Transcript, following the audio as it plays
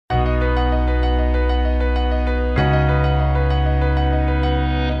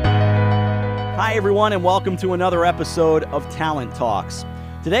Hi, everyone, and welcome to another episode of Talent Talks.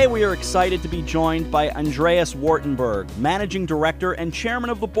 Today, we are excited to be joined by Andreas Wartenberg, Managing Director and Chairman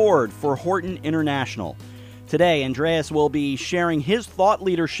of the Board for Horton International. Today, Andreas will be sharing his thought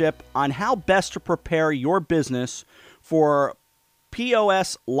leadership on how best to prepare your business for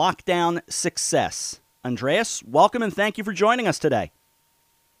POS lockdown success. Andreas, welcome and thank you for joining us today.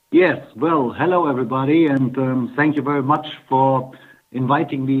 Yes, well, hello everybody, and thank you very much for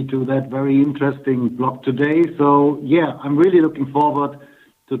inviting me to that very interesting blog today. So, yeah, I'm really looking forward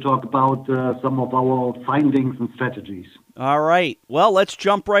to talk about some of our findings and strategies. All right. Well, let's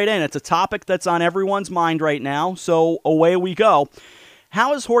jump right in. It's a topic that's on everyone's mind right now, so away we go.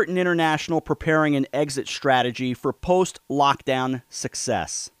 How is Horton International preparing an exit strategy for post-lockdown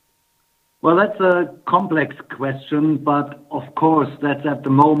success? Well, that's a complex question, but of course, that's at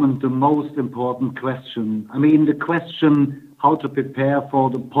the moment the most important question. I mean, the question how to prepare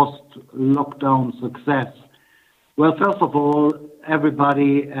for the post-lockdown success. Well, first of all,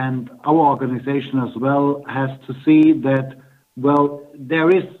 everybody and our organization as well has to see that, well, there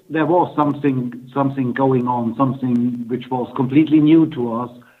was something going on, something which was completely new to us,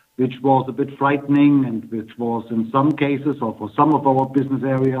 which was a bit frightening and which was in some cases or for some of our business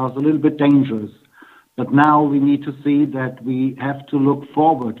areas a little bit dangerous. But now we need to see that we have to look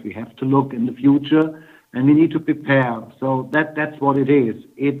forward, we have to look in the future, and we need to prepare. So that's what it is.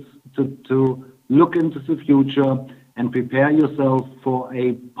 It's to look into the future and prepare yourself for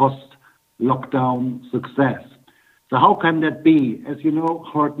a post-lockdown success. So how can that be? As you know,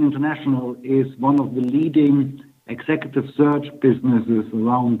 Horton International is one of the leading executive search businesses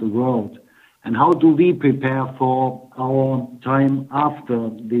around the world. And how do we prepare for our time after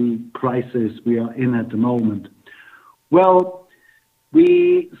the crisis we are in at the moment? Well,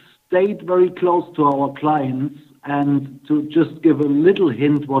 we stayed very close to our clients, and to just give a little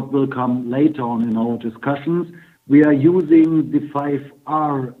hint what will come later on in our discussions, we are using the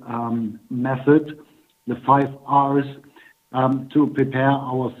 5R method, the 5 R's, to prepare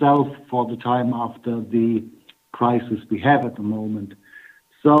ourselves for the time after the crisis we have at the moment.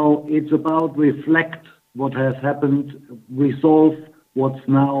 So it's about reflect what has happened, resolve what's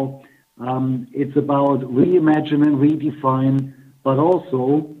now. It's about reimagine and redefine, but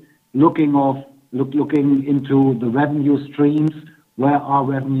also looking into the revenue streams.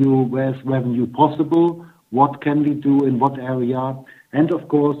 Where's revenue possible? What can we do in what area? And of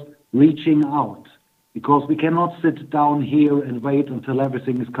course, reaching out, because we cannot sit down here and wait until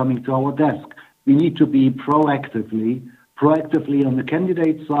everything is coming to our desk. We need to be proactively on the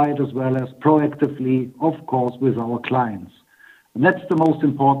candidate side as well as proactively, of course, with our clients. And that's the most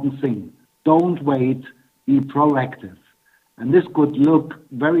important thing. Don't wait, be proactive. And this could look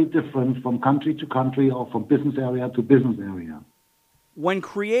very different from country to country or from business area to business area. When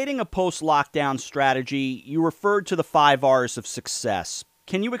creating a post-lockdown strategy, you referred to the 5 R's of success.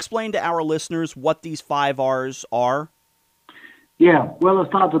 Can you explain to our listeners what these 5 R's are? Yeah, well, I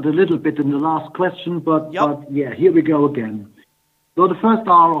started a little bit in the last question, but yeah, here we go again. So the first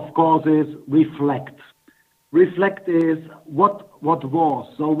R, of course, is reflect. Reflect is what was.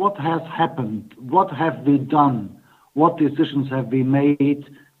 So what has happened? What have we done? What decisions have we made?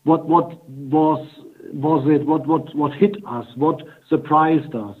 What was it? What hit us? What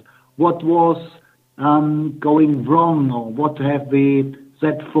surprised us? What was going wrong? Or what have we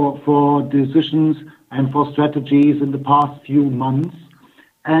set for decisions and for strategies in the past few months?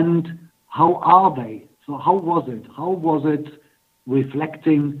 And how are they? So how was it? How was it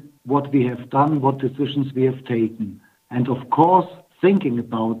reflecting what we have done, what decisions we have taken? And of course, thinking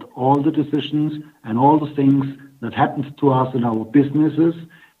about all the decisions and all the things that happened to us in our businesses,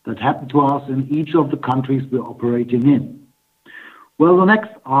 that happened to us in each of the countries we're operating in. Well, the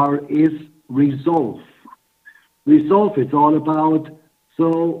next R is resolve. Resolve, it's all about,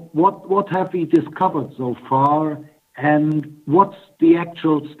 so what have we discovered so far, and what's the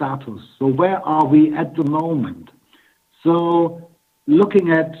actual status? So where are we at the moment? So looking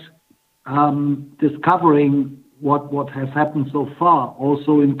at discovering what has happened so far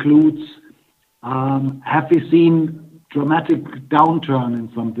also includes, have we seen dramatic downturn in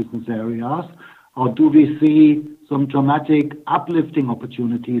some business areas, or do we see some dramatic uplifting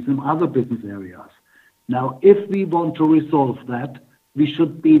opportunities in other business areas? Now, if we want to resolve that, we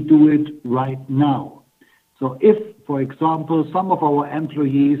should do it right now. So if, for example, some of our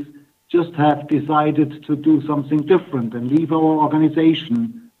employees just have decided to do something different and leave our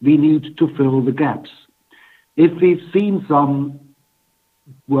organization, we need to fill the gaps. If we've seen some,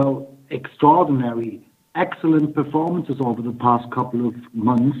 well, extraordinary, excellent performances over the past couple of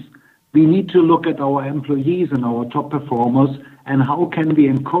months, we need to look at our employees and our top performers and how can we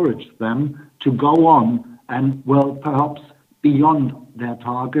encourage them to go on and, well, perhaps beyond their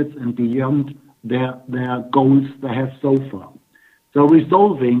targets and beyond their goals they have so far. So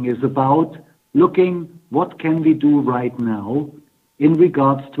resolving is about looking what can we do right now in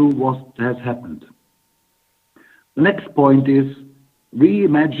regards to what has happened. The next point is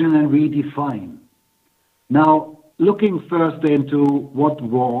reimagine and redefine. Now, looking first into what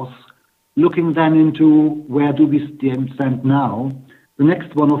was, looking then into where do we stand now, the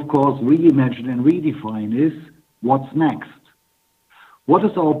next one, of course, reimagine and redefine is what's next. What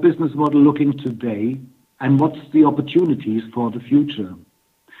is our business model looking today, and what's the opportunities for the future?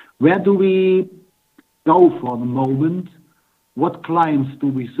 Where do we go for the moment? What clients do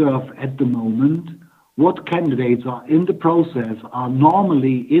we serve at the moment? What candidates are in the process, are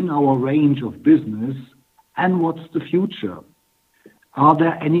normally in our range of business, and what's the future? Are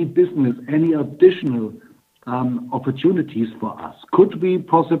there any business, any additional opportunities for us? Could we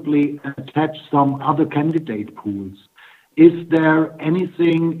possibly attach some other candidate pools? Is there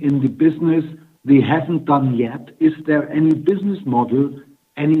anything in the business we haven't done yet? Is there any business model,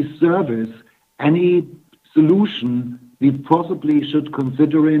 any service, any solution we possibly should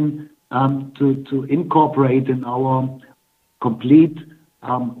consider to incorporate in our complete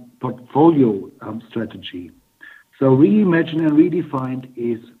portfolio strategy? So reimagine and redefined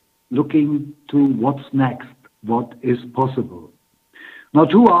is looking to what's next, what is possible. Now,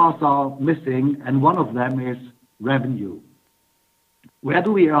 two R's are missing, and one of them is revenue. Where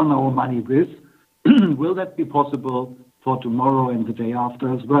do we earn our money with? Will that be possible for tomorrow and the day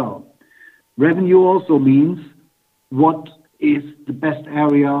after as well? Revenue also means what is the best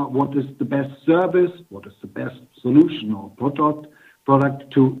area, what is the best service, what is the best solution or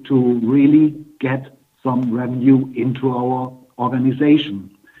product to really get some revenue into our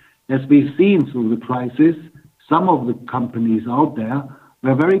organization. As we've seen through the crisis, some of the companies out there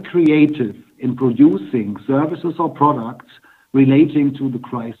were very creative in producing services or products relating to the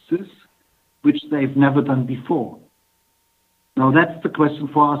crisis, which they've never done before. Now that's the question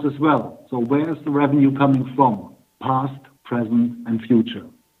for us as well. So where is the revenue coming from? Past, present, and future.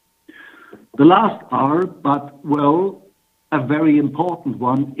 The last R, but well, a very important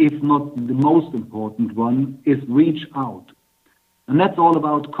one, if not the most important one, is reach out. And that's all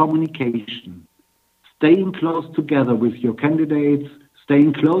about communication. Staying close together with your candidates,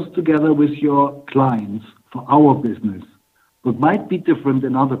 staying close together with your clients for our business, but might be different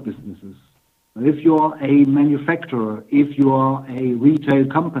in other businesses. If you're a manufacturer, if you are a retail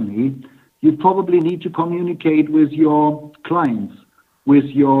company, you probably need to communicate with your clients, with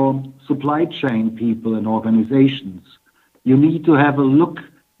your supply chain people and organizations. You need to have a look,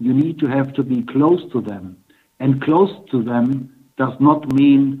 you need to have to be close to them. And close to them does not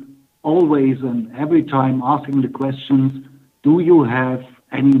mean always and every time asking the questions, do you have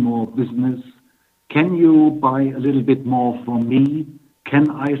any more business? Can you buy a little bit more from me?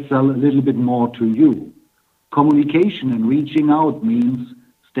 Can I sell a little bit more to you? Communication and reaching out means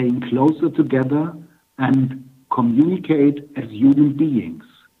staying closer together and communicate as human beings.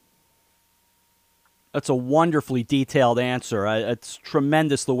 That's a wonderfully detailed answer. It's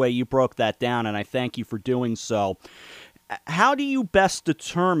tremendous the way you broke that down, and I thank you for doing so. How do you best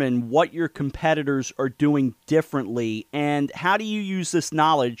determine what your competitors are doing differently, and how do you use this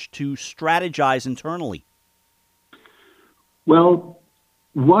knowledge to strategize internally? Well,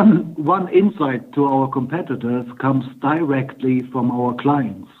 one insight to our competitors comes directly from our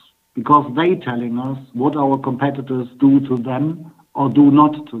clients, because they telling us what our competitors do to them or do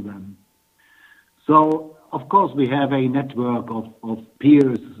not to them. So, of course, we have a network of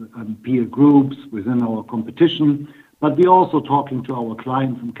peers and peer groups within our competition, but we're also talking to our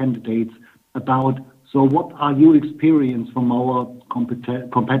clients and candidates about, so what are you experiencing from our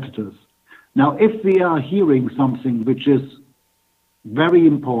competitors? Now, if we are hearing something which is very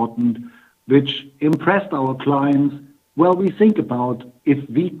important, which impressed our clients, well, we think about if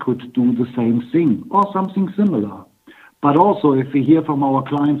we could do the same thing or something similar. But also if we hear from our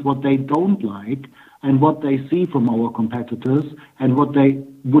clients what they don't like and what they see from our competitors and what they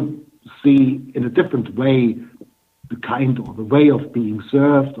would see in a different way, the kind or the way of being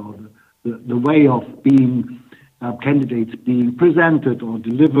served or the way of being candidates being presented or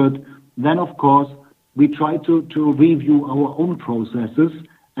delivered, then of course we try to review our own processes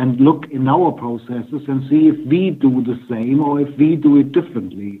and look in our processes and see if we do the same or if we do it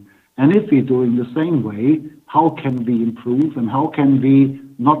differently. And if we're doing the same way, how can we improve and how can we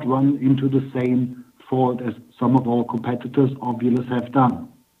not run into the same fault as some of our competitors obviously have done?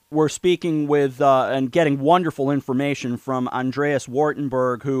 We're speaking with and getting wonderful information from Andreas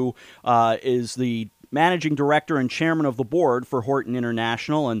Wartenberg, who is the managing director and chairman of the board for Horton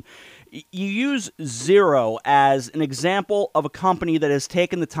International. And You use Xero as an example of a company that has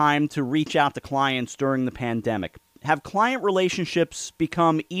taken the time to reach out to clients during the pandemic. Have client relationships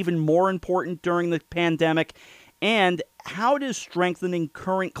become even more important during the pandemic? And how does strengthening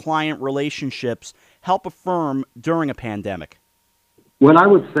current client relationships help a firm during a pandemic? Well, I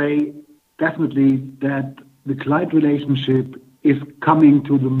would say definitely that the client relationship is coming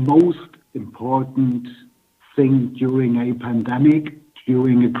to the most important thing during a pandemic,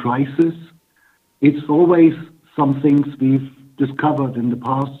 during a crisis. It's always some things we've discovered in the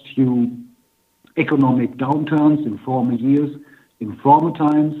past few economic downturns in former years, in former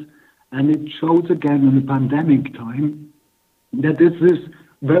times, and it shows again in the pandemic time that this is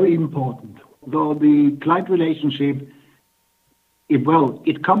very important. Though the client relationship,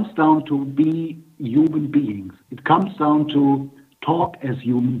 it comes down to be human beings. It comes down to talk as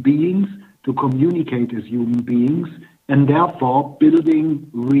human beings, to communicate as human beings, and therefore building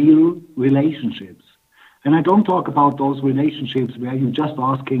real relationships. And I don't talk about those relationships where you're just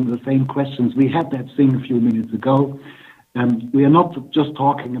asking the same questions. We had that thing a few minutes ago. We are not just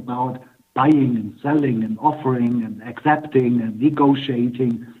talking about buying and selling and offering and accepting and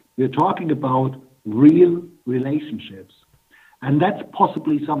negotiating. We're talking about real relationships. And that's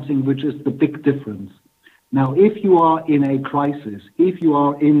possibly something which is the big difference. Now, if you are in a crisis, if you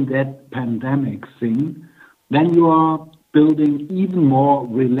are in that pandemic thing, then you are building even more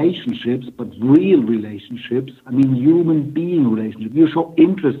relationships, but real relationships. I mean, human being relationships. You show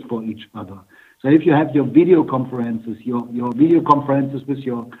interest for each other. So if you have your video conferences, your video conferences with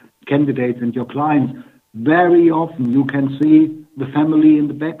your candidates and your clients, very often you can see the family in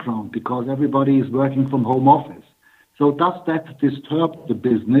the background because everybody is working from home office. So does that disturb the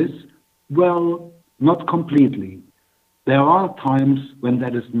business? Well, not completely. There are times when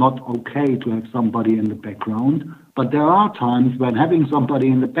that is not okay to have somebody in the background, but there are times when having somebody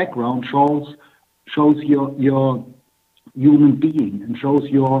in the background shows your human being and shows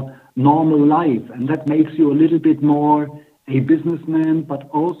your normal life, and that makes you a little bit more a businessman, but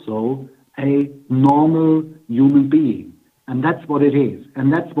also a normal human being. And that's what it is.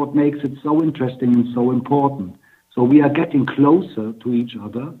 And that's what makes it so interesting and so important. So we are getting closer to each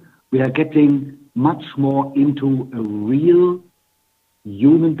other. We are getting much more into a real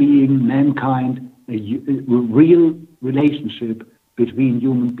human being, mankind, a real relationship between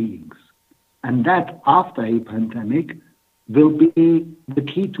human beings. And that, after a pandemic, will be the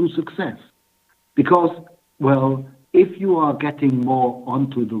key to success. Because, well, if you are getting more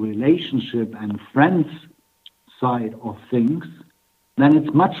onto the relationship and friends side of things, then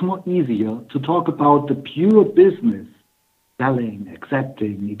it's much more easier to talk about the pure business, selling,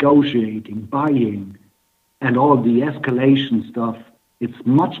 accepting, negotiating, buying, and all the escalation stuff. It's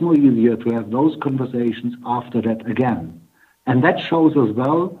much more easier to have those conversations after that again. And that shows as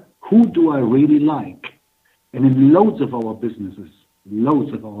well, who do I really like? And in loads of our businesses,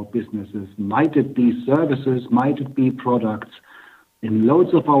 might it be services, might it be products, in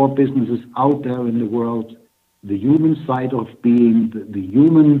loads of our businesses out there in the world, the human side of being, the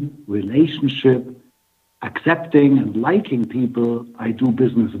human relationship, accepting and liking people I do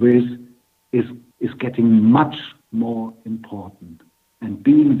business with is getting much more important and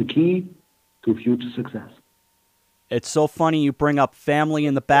being the key to future success. It's so funny you bring up family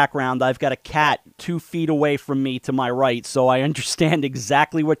in the background. I've got a cat 2 feet away from me to my right, so I understand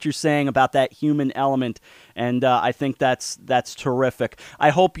exactly what you're saying about that human element, and I think that's terrific.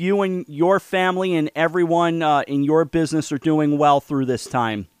 I hope you and your family and everyone in your business are doing well through this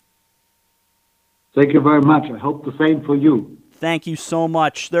time. Thank you very much. I hope the same for you. Thank you so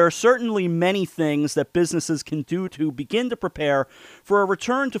much. There are certainly many things that businesses can do to begin to prepare for a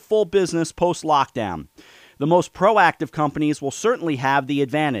return to full business post-lockdown. The most proactive companies will certainly have the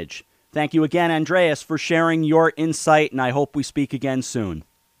advantage. Thank you again, Andreas, for sharing your insight, and I hope we speak again soon.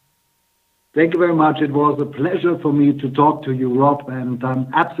 Thank you very much. It was a pleasure for me to talk to you, Rob, and I'm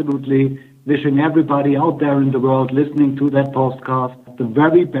absolutely wishing everybody out there in the world listening to that podcast the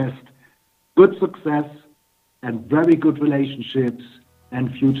very best, good success, and very good relationships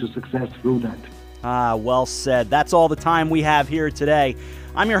and future success through that. Well said. That's all the time we have here today.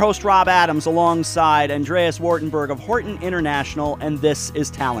 I'm your host, Rob Adams, alongside Andreas Wartenberg of Horton International, and this is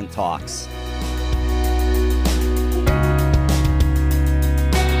Talent Talks.